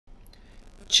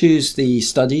Choose the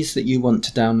studies that you want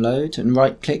to download and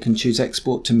right click and choose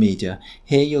export to media.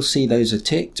 Here you'll see those are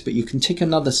ticked, but you can tick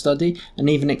another study and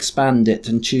even expand it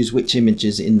and choose which image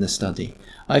is in the study.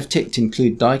 I've ticked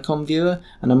include DICOM viewer,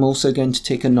 and I'm also going to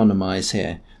tick anonymize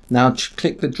here. Now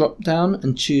click the drop down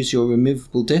and choose your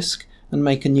removable disk and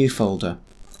make a new folder.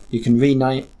 You can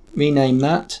rename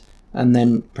that and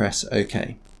then press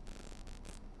OK.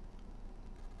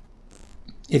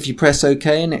 If you press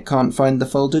OK and it can't find the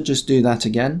folder, just do that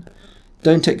again.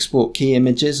 Don't export key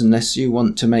images unless you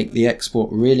want to make the export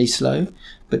really slow,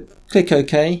 but click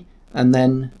OK and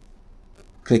then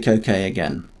click OK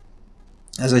again.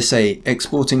 As I say,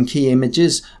 exporting key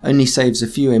images only saves a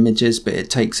few images, but it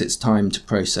takes its time to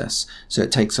process, so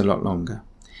it takes a lot longer.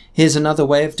 Here's another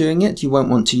way of doing it. You won't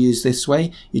want to use this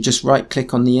way. You just right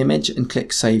click on the image and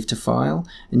click Save to File,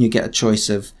 and you get a choice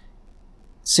of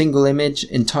single image,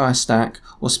 entire stack,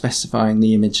 or specifying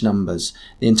the image numbers.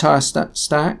 The entire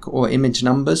stack or image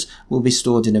numbers will be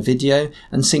stored in a video,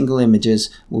 and single images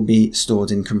will be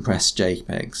stored in compressed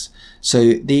JPEGs.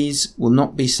 So these will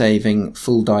not be saving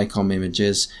full DICOM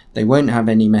images. They won't have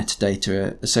any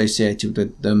metadata associated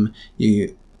with them.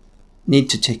 You need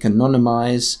to tick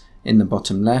anonymize in the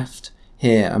bottom left.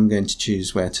 Here I'm going to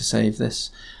choose where to save this.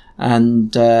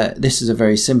 And this is a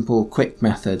very simple, quick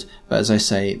method, but as I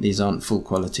say, these aren't full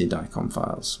quality DICOM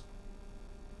files.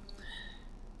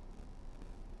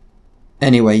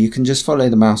 Anyway, you can just follow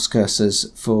the mouse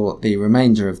cursors for the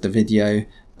remainder of the video,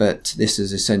 but this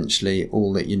is essentially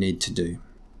all that you need to do.